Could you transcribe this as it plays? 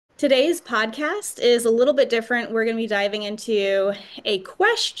Today's podcast is a little bit different. We're going to be diving into a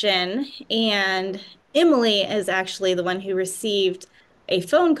question, and Emily is actually the one who received a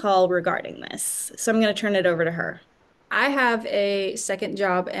phone call regarding this. So I'm going to turn it over to her. I have a second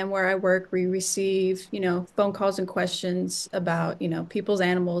job, and where I work, we receive, phone calls and questions about, people's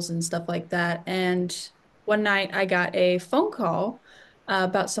animals and stuff like that. And one night I got a phone call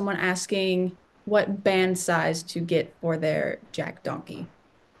about someone asking what band size to get for their Jack donkey.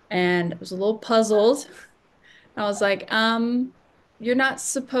 And I was a little puzzled. I was like, you're not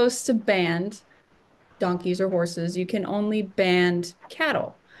supposed to band donkeys or horses. You can only band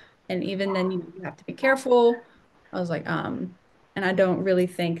cattle. And even then, you have to be careful. I was like, and I don't really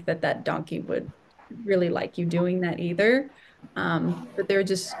think that that donkey would really like you doing that either. But they're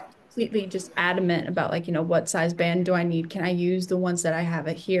just completely just adamant about like, what size band do I need? Can I use the ones that I have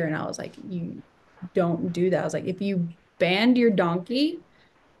it here? And I was like, you don't do that. I was like, if you band your donkey,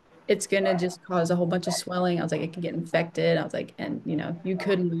 it's gonna just cause a whole bunch of swelling. I was like, it could get infected. I was like, and you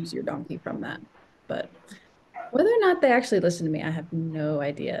could lose your donkey from that. But whether or not they actually listen to me, I have no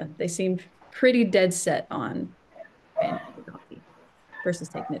idea. They seemed pretty dead set on banning the donkey versus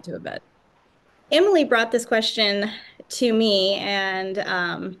taking it to a vet. Emily brought this question to me,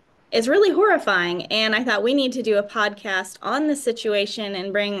 and it's really horrifying. And I thought we need to do a podcast on the situation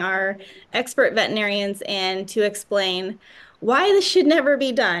and bring our expert veterinarians in to explain why this should never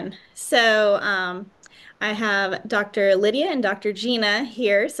be done. So I have Dr. Lydia and Dr. Gina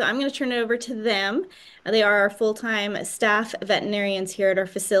here. So I'm going to turn it over to them. They are our full-time staff veterinarians here at our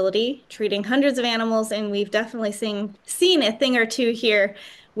facility, treating hundreds of animals, and we've definitely seen a thing or two here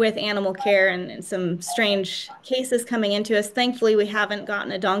with animal care and some strange cases coming into us. Thankfully, we haven't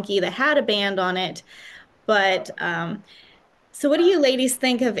gotten a donkey that had a band on it. But so what do you ladies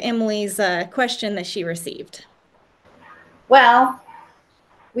think of Emily's question that she received? Well,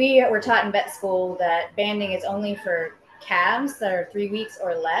 we were taught in vet school that banding is only for calves that are 3 weeks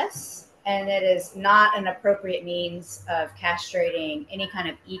or less, and it is not an appropriate means of castrating any kind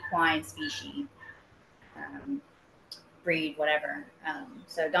of equine species, breed, whatever.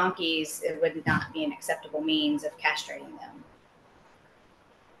 So donkeys, it would not be an acceptable means of castrating them.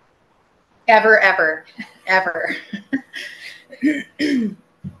 Ever, ever, ever.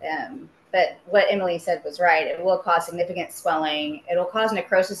 But what Emily said was right. It will cause significant swelling. It'll cause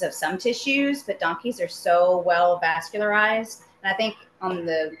necrosis of some tissues, but donkeys are so well vascularized. And I think on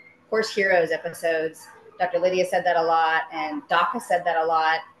the Horse Heroes episodes, Dr. Lydia said that a lot, and Doc has said that a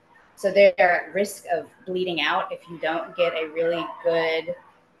lot. So they're at risk of bleeding out if you don't get a really good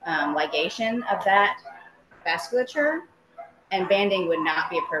ligation of that vasculature. And banding would not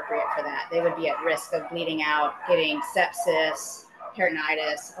be appropriate for that. They would be at risk of bleeding out, getting sepsis,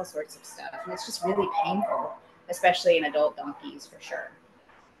 peritonitis, all sorts of stuff. And it's just really painful, especially in adult donkeys for sure.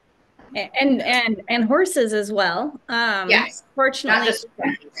 And horses as well. Yes. Fortunately, not just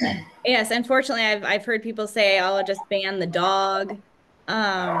donkeys. yes, unfortunately, I've heard people say, "Oh, I'll just ban the dog."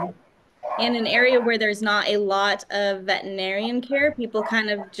 In an area where there's not a lot of veterinarian care, people kind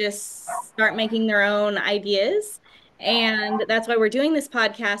of just start making their own ideas. And that's why we're doing this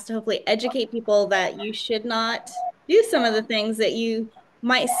podcast to hopefully educate people that you should not do some of the things that you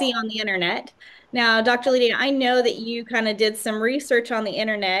might see on the internet. Now, Dr. Lydia, I know that you kind of did some research on the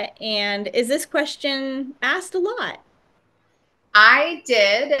internet, and is this question asked a lot? I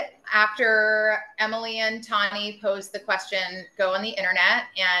did, after Emily and Tani posed the question, go on the internet,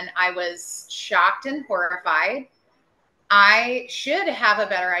 and I was shocked and horrified. I should have a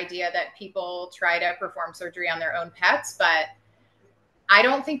better idea that people try to perform surgery on their own pets, but I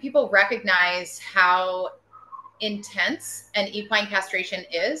don't think people recognize how intense an equine castration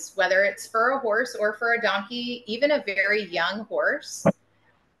is, whether it's for a horse or for a donkey, even a very young horse.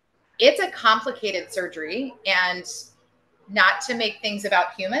 It's a complicated surgery, and not to make things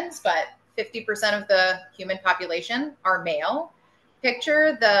about humans, but 50% of the human population are male.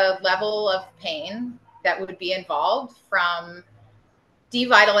 Picture the level of pain that would be involved from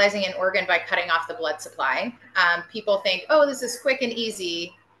devitalizing an organ by cutting off the blood supply. People think, oh, this is quick and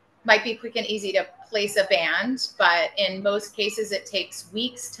easy, might be quick and easy to place a band, but in most cases it takes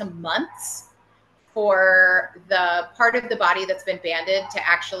weeks to months for the part of the body that's been banded to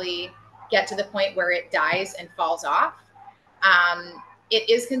actually get to the point where it dies and falls off. It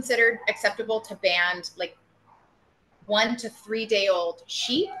is considered acceptable to band like 1 to 3 day old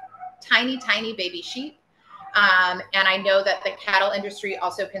sheep, tiny, tiny baby sheep. And I know that the cattle industry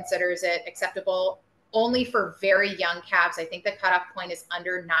also considers it acceptable only for very young calves. I think the cutoff point is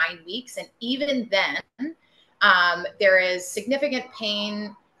under 9 weeks. And even then, there is significant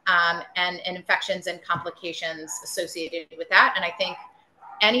pain and infections and complications associated with that. And I think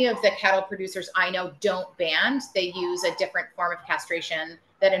any of the cattle producers I know don't band. They use a different form of castration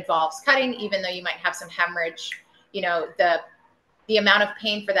that involves cutting, even though you might have some hemorrhage. You know, the amount of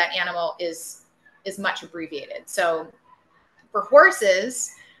pain for that animal is much abbreviated. So for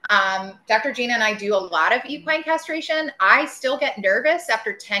horses, Dr. Gina and I do a lot of equine castration. I still get nervous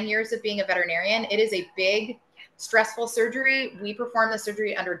after 10 years of being a veterinarian. It is a big, stressful surgery. We perform the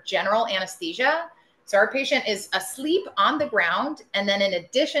surgery under general anesthesia. So our patient is asleep on the ground. And then in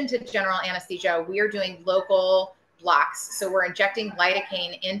addition to general anesthesia, we are doing local blocks. So we're injecting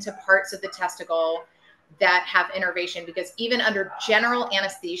lidocaine into parts of the testicle that have innervation, because even under general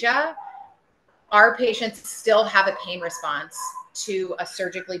anesthesia, our patients still have a pain response to a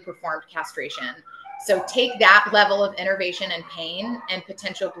surgically performed castration. So take that level of innervation and pain and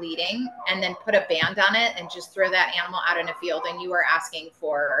potential bleeding, and then put a band on it and just throw that animal out in a field, and you are asking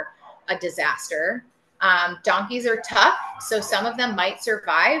for a disaster. Donkeys are tough, so some of them might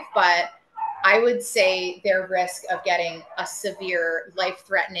survive, but I would say their risk of getting a severe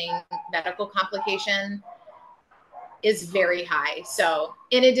life-threatening medical complication is very high. So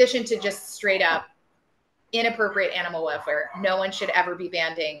in addition to just straight up inappropriate animal welfare, no one should ever be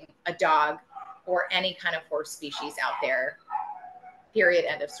banding a dog or any kind of horse species out there. Period.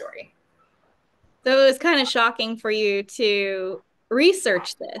 End of story. So it was kind of shocking for you to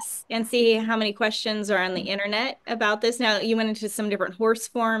research this and see how many questions are on the internet about this. Now, you went into some different horse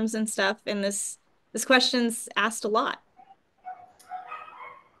forums and stuff, and this question's asked a lot.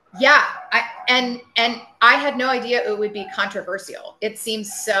 Yeah, and I had no idea it would be controversial. It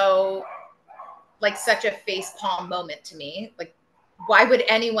seems so like such a face palm moment to me. Like, why would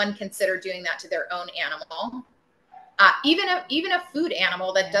anyone consider doing that to their own animal? Even a food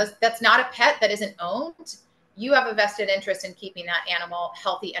animal that's not a pet, that isn't owned, you have a vested interest in keeping that animal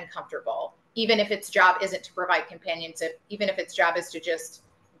healthy and comfortable, even if its job isn't to provide companionship, even if its job is to just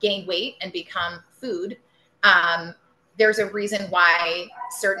gain weight and become food. There's a reason why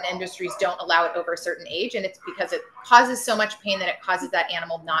certain industries don't allow it over a certain age, and it's because it causes so much pain that it causes that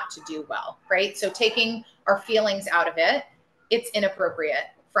animal not to do well, right? So taking our feelings out of it, it's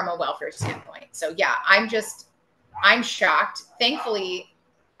inappropriate from a welfare standpoint. So yeah, I'm shocked. Thankfully,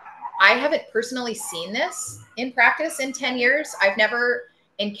 I haven't personally seen this in practice in 10 years. I've never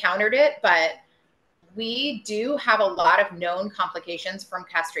encountered it, but we do have a lot of known complications from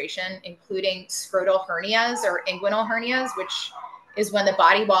castration, including scrotal hernias or inguinal hernias, which is when the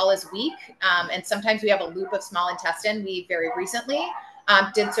body wall is weak. And sometimes we have a loop of small intestine. We very recently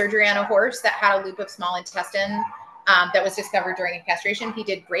did surgery on a horse that had a loop of small intestine that was discovered during a castration. He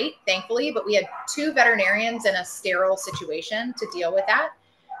did great, thankfully, but we had 2 veterinarians in a sterile situation to deal with that.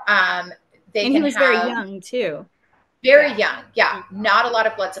 And he was very young too. Very young. Yeah. Not a lot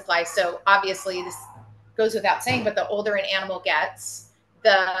of blood supply. So obviously this goes without saying, but the older an animal gets,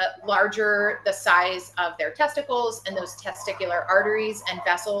 the larger the size of their testicles, and those testicular arteries and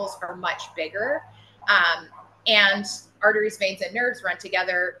vessels are much bigger. And arteries, veins, and nerves run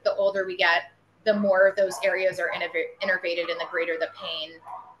together. The older we get, the more those areas are innervated, and the greater the pain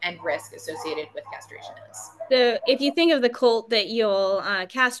and risk associated with castration is. So if you think of the colt that you'll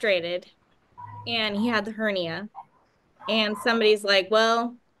castrated, and he had the hernia, and somebody's like,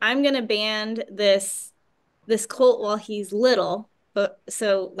 well, I'm going to band this colt while he's little, but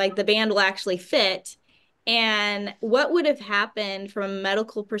so like the band will actually fit. And what would have happened from a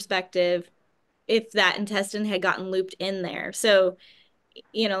medical perspective if that intestine had gotten looped in there? So,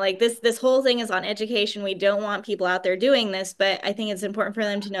 you know, like this whole thing is on education. We don't want people out there doing this, but I think it's important for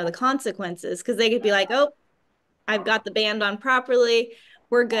them to know the consequences, because they could be like, oh, I've got the band on properly,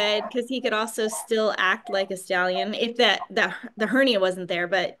 we're good, because he could also still act like a stallion if the hernia wasn't there.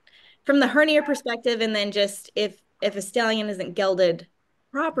 But from the hernia perspective, and then just if a stallion isn't gelded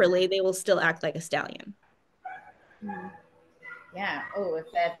properly, they will still act like a stallion. Yeah. Oh,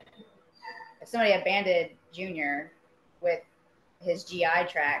 if somebody had banded Junior with his GI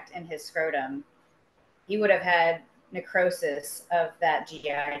tract and his scrotum, he would have had necrosis of that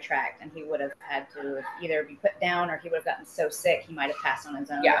GI tract, and he would have had to either be put down, or he would have gotten so sick he might have passed on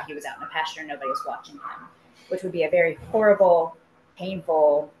his own. If he was out in a pasture and nobody was watching him, which would be a very horrible,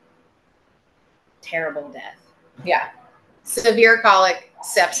 painful, terrible death. Yeah. Severe colic,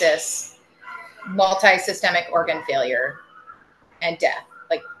 sepsis, multi-systemic organ failure, and death.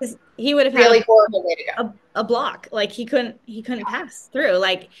 Like, he would have really had horrible way to go. A block. Like he couldn't pass through.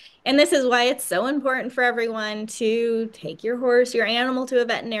 Like, and this is why it's so important for everyone to take your horse, your animal, to a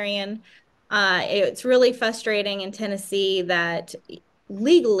veterinarian. It's really frustrating in Tennessee that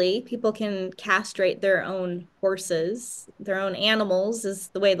legally people can castrate their own horses, their own animals, is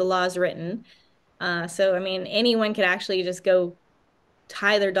the way the law is written. So I mean, anyone could actually just go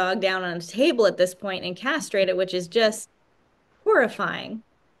tie their dog down on a table at this point and castrate it, which is just horrifying.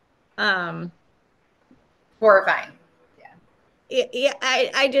 Horrifying.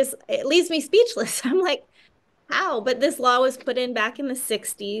 I just, it leaves me speechless. I'm like, how? But this law was put in back in the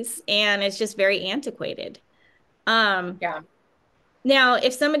 60s and it's just very antiquated. Yeah. Now,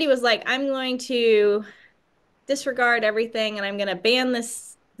 if somebody was like, I'm going to disregard everything and I'm going to ban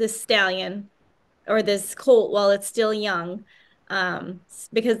this stallion or this colt while it's still young,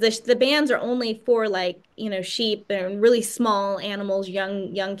 because the bans are only for like, you know, sheep and really small animals,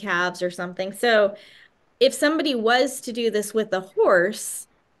 young calves or something. So if somebody was to do this with a horse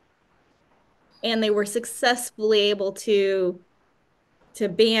and they were successfully able to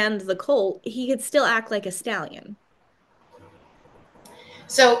ban the colt, he could still act like a stallion.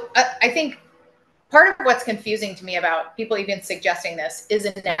 So I think part of what's confusing to me about people even suggesting this is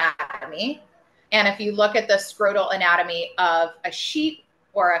anatomy. And if you look at the scrotal anatomy of a sheep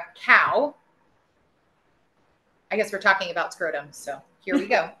or a cow, I guess we're talking about scrotum, so here we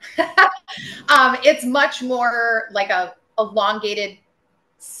go. It's much more like a elongated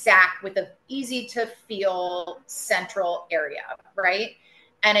sac with an easy to feel central area, right?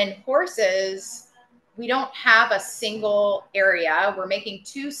 And in horses, we don't have a single area. We're making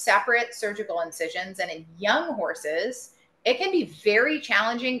two separate surgical incisions. And in young horses, it can be very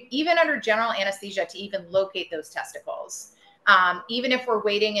challenging, even under general anesthesia, to even locate those testicles. Even if we're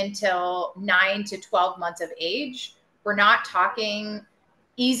waiting until 9 to 12 months of age, we're not talking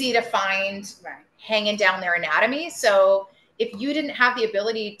easy to find, hanging down their anatomy. So if you didn't have the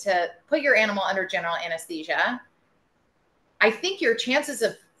ability to put your animal under general anesthesia, I think your chances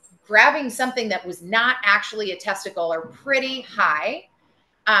of grabbing something that was not actually a testicle are pretty high.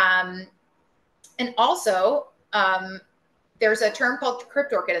 And also, there's a term called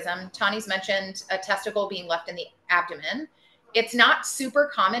cryptorchidism. Tani's mentioned a testicle being left in the abdomen. It's not super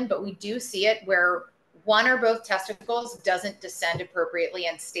common, but we do see it where one or both testicles doesn't descend appropriately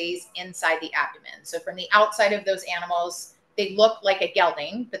and stays inside the abdomen. So from the outside of those animals, they look like a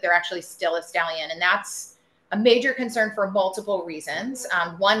gelding, but they're actually still a stallion. And that's a major concern for multiple reasons.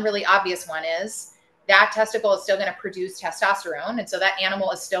 One really obvious one is that testicle is still going to produce testosterone. And so that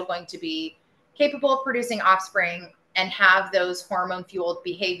animal is still going to be capable of producing offspring and have those hormone-fueled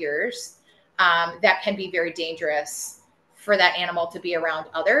behaviors that can be very dangerous for that animal to be around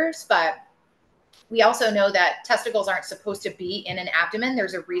others. But we also know that testicles aren't supposed to be in an abdomen.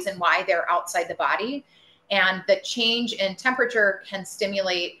 There's a reason why they're outside the body. And the change in temperature can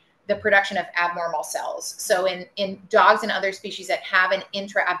stimulate the production of abnormal cells. So in dogs and other species that have an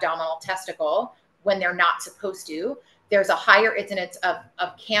intra-abdominal testicle, when they're not supposed to, there's a higher incidence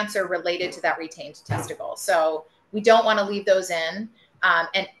of cancer related to that retained testicle. So we don't want to leave those in.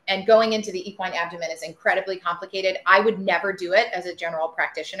 And going into the equine abdomen is incredibly complicated. I would never do it as a general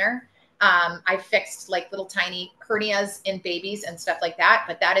practitioner. I fixed like little tiny hernias in babies and stuff like that,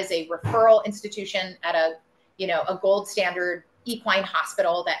 but that is a referral institution at a gold standard equine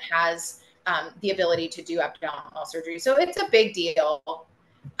hospital that has the ability to do abdominal surgery. So it's a big deal.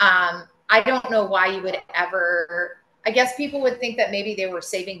 I don't know why you would ever, I guess people would think that maybe they were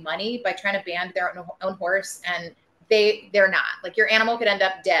saving money by trying to ban their own horse, and they're not. Like, your animal could end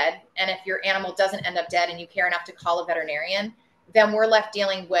up dead. And if your animal doesn't end up dead and you care enough to call a veterinarian, then we're left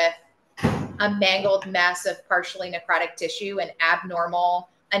dealing with a mangled mess of partially necrotic tissue and abnormal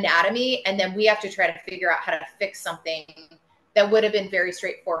anatomy. And then we have to try to figure out how to fix something that would have been very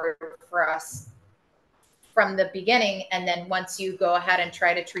straightforward for us from the beginning. And then once you go ahead and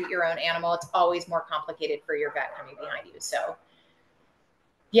try to treat your own animal, it's always more complicated for your vet coming behind you. So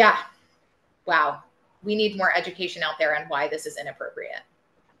yeah, wow. We need more education out there on why this is inappropriate.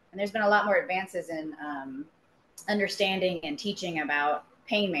 And there's been a lot more advances in understanding and teaching about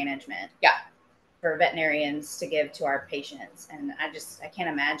pain management. Yeah. For veterinarians to give to our patients. And I can't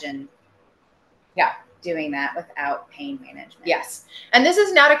imagine doing that without pain management. Yes. And this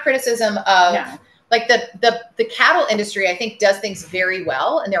is not a criticism of like the cattle industry, I think, does things very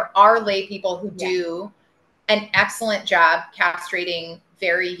well. And there are lay people who do an excellent job castrating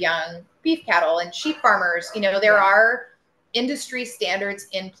very young beef cattle and sheep farmers. There are industry standards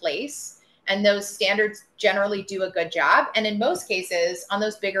in place, and those standards generally do a good job. And in most cases on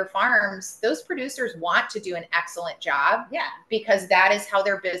those bigger farms, those producers want to do an excellent job because that is how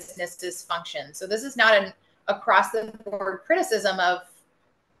their businesses function. So this is not an across the board criticism of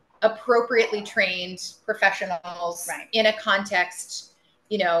appropriately trained professionals in a context,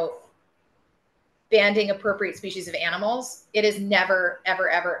 banding appropriate species of animals. It is never, ever,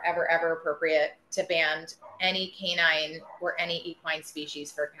 ever, ever, ever appropriate to ban any canine or any equine species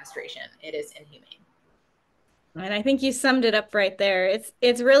for castration. It is inhumane. And I think you summed it up right there.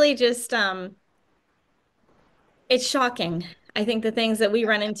 It's really just it's shocking. I think the things that we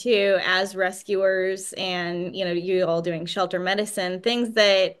run into as rescuers and, you all doing shelter medicine, things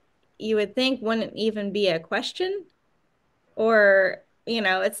that you would think wouldn't even be a question, or,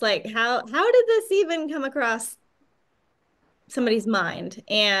 it's like, how did this even come across somebody's mind?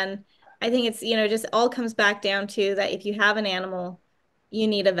 And I think it's, just all comes back down to that if you have an animal, you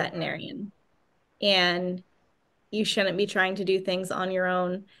need a veterinarian, and you shouldn't be trying to do things on your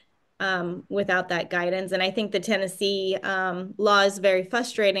own without that guidance. And I think the Tennessee law is very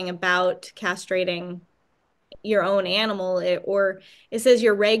frustrating about castrating your own animal, or it says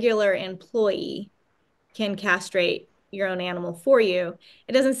your regular employee can castrate your own animal for you.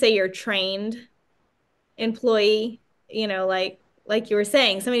 It doesn't say your trained employee, like you were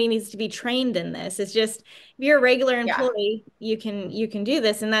saying, somebody needs to be trained in this. It's just, if you're a regular Yeah. employee, you can do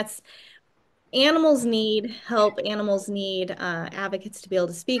this. And that's, animals need help. Animals need advocates to be able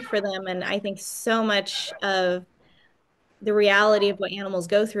to speak for them. And I think so much of the reality of what animals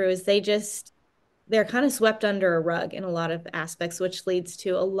go through is they're kind of swept under a rug in a lot of aspects, which leads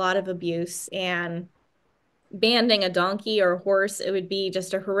to a lot of abuse. And banding a donkey or a horse, it would be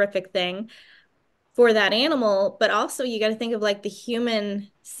just a horrific thing for that animal. But also, you got to think of like the human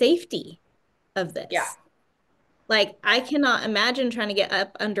safety of this. Yeah. Like, I cannot imagine trying to get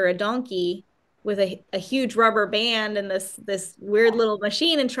up under a donkey with a huge rubber band and this weird little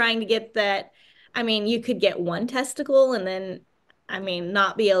machine and trying to get that. I mean, you could get one testicle and then, I mean,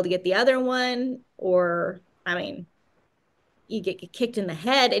 not be able to get the other one, or, I mean, you get kicked in the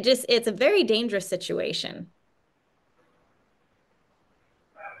head. It's a very dangerous situation.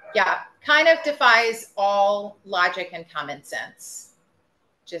 Yeah. Kind of defies all logic and common sense,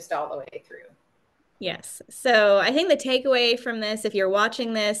 just all the way through. Yes. So I think the takeaway from this, if you're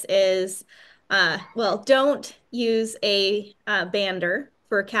watching this, is well, don't use a bander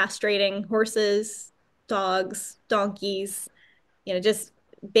for castrating horses, dogs, donkeys, just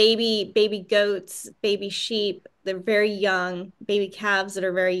baby goats, baby sheep. They're very young, baby calves that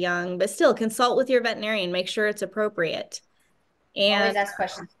are very young, but still consult with your veterinarian, make sure it's appropriate. And always ask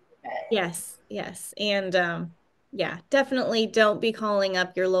questions. yes, yes. And yeah, definitely don't be calling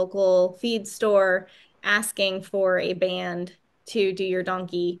up your local feed store asking for a band to do your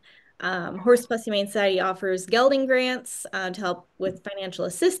donkey. Horse Plus Humane Society offers gelding grants to help with financial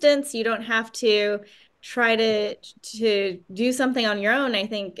assistance. You don't have to try to do something on your own. I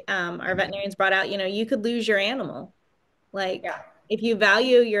think our veterinarians brought out, you could lose your animal. Like, Yeah. if you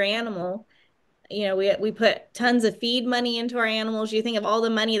value your animal, we put tons of feed money into our animals. You think of all the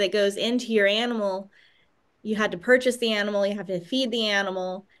money that goes into your animal. You had to purchase the animal, you have to feed the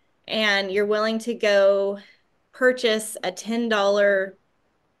animal, and you're willing to go purchase a $10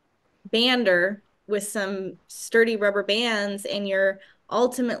 bander with some sturdy rubber bands, and you're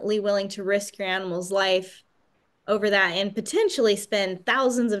ultimately willing to risk your animal's life over that and potentially spend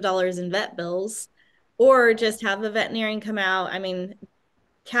thousands of dollars in vet bills, or just have a veterinarian come out. I mean,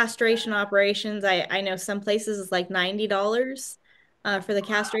 castration operations, I know some places it's like $90 for the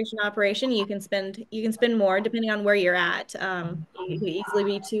castration operation. You can spend more depending on where you're at. It could easily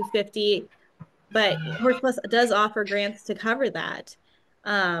be 250, but Horse Plus does offer grants to cover that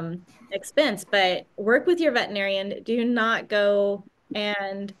expense. But work with your veterinarian. Do not go,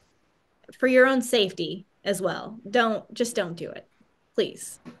 and for your own safety as well, don't do it,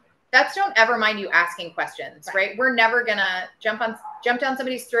 please. Vets don't ever mind you asking questions, right? We're never gonna jump down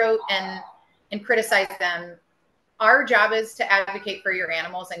somebody's throat and criticize them. Our job is to advocate for your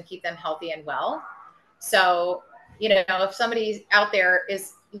animals and keep them healthy and well. So, if somebody out there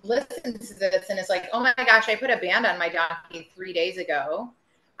listens to this and is like, oh my gosh, I put a band on my donkey 3 days ago.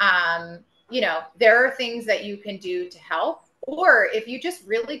 There are things that you can do to help. Or if you just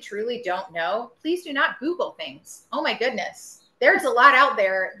really, truly don't know, please do not Google things. Oh my goodness. There's a lot out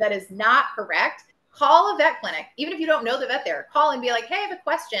there that is not correct. Call a vet clinic. Even if you don't know the vet there, call and be like, hey, I have a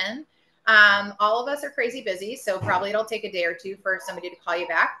question. All of us are crazy busy, so probably it'll take a day or two for somebody to call you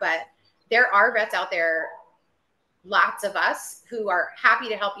back. But there are vets out there, lots of us, who are happy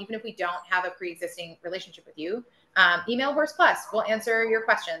to help, even if we don't have a pre-existing relationship with you. Email Horse Plus. We'll answer your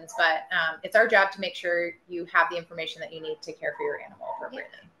questions, but it's our job to make sure you have the information that you need to care for your animal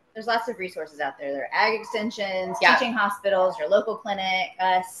appropriately. There's lots of resources out there. There are ag extensions, teaching hospitals, your local clinic,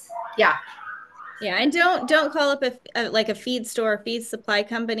 us. Yeah. Yeah, and don't call up a feed store, feed supply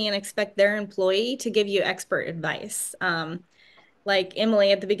company, and expect their employee to give you expert advice. Like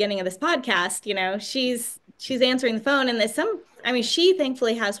Emily at the beginning of this podcast, she's answering the phone, and she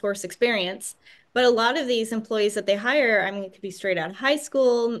thankfully has horse experience, but a lot of these employees that they hire, it could be straight out of high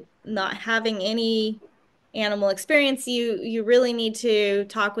school, not having any animal experience, you really need to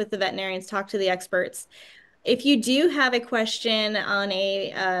talk with the veterinarians, talk to the experts. If you do have a question on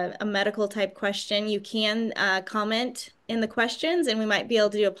a medical type question, you can comment in the questions, and we might be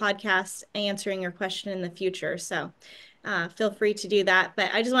able to do a podcast answering your question in the future. So feel free to do that. But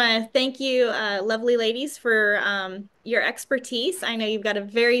I just want to thank you, lovely ladies, for your expertise. I know you've got a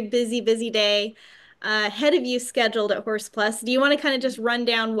very busy day ahead of you scheduled at Horse Plus. Do you want to kind of just run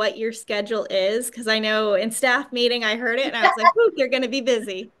down what your schedule is? Because I know in staff meeting, I heard it and I was like, "Ooh, you're going to be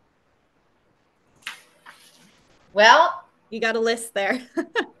busy." Well, you got a list there.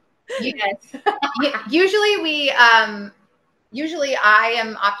 Yes. Usually usually I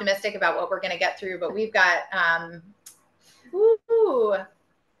am optimistic about what we're going to get through, but we've got,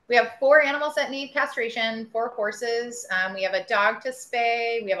 we have 4 animals that need castration, 4 horses. We have a dog to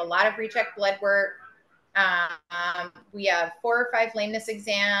spay. We have a lot of recheck blood work. We have 4 or 5 lameness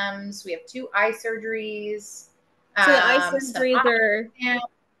exams. We have 2 eye surgeries. So the eye surgeries are,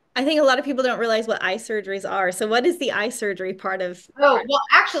 I think a lot of people don't realize what eye surgeries are. So what is the eye surgery part of? Oh, well,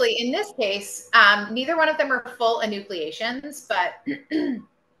 actually, in this case, neither one of them are full enucleations, but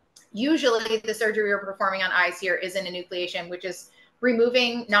usually the surgery we're performing on eyes here is an enucleation, which is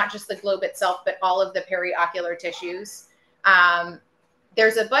removing not just the globe itself, but all of the periocular tissues.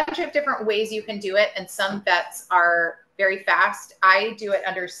 There's a bunch of different ways you can do it, and some vets are very fast. I do it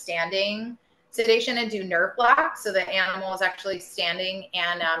under standing sedation and do nerve block, so the animal is actually standing,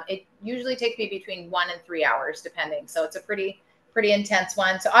 and it usually takes me between 1 and 3 hours, depending. So it's a pretty intense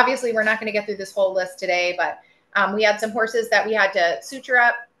one. So obviously we're not going to get through this whole list today, but we had some horses that we had to suture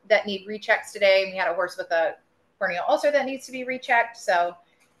up that need rechecks today. We had a horse with a corneal ulcer that needs to be rechecked. So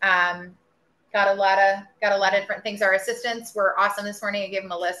got a lot of different things. Our assistants were awesome this morning. I gave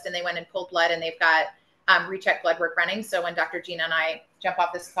them a list and they went and pulled blood, and they've got recheck blood work running. So when Dr. Gina and I jump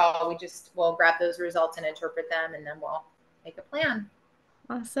off this call, we'll grab those results and interpret them, and then we'll make a plan.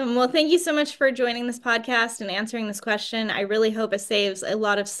 Awesome. Well, thank you so much for joining this podcast and answering this question. I really hope it saves a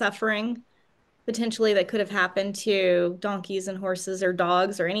lot of suffering potentially that could have happened to donkeys and horses or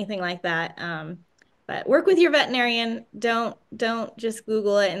dogs or anything like that. But work with your veterinarian. Don't just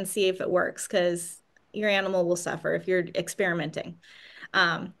Google it and see if it works, because your animal will suffer if you're experimenting.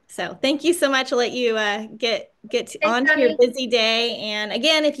 So thank you so much. I'll let you get on to your busy day. And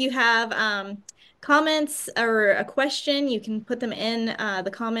again, if you have comments or a question, you can put them in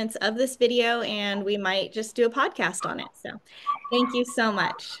the comments of this video, and we might just do a podcast on it. So thank you so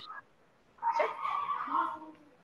much.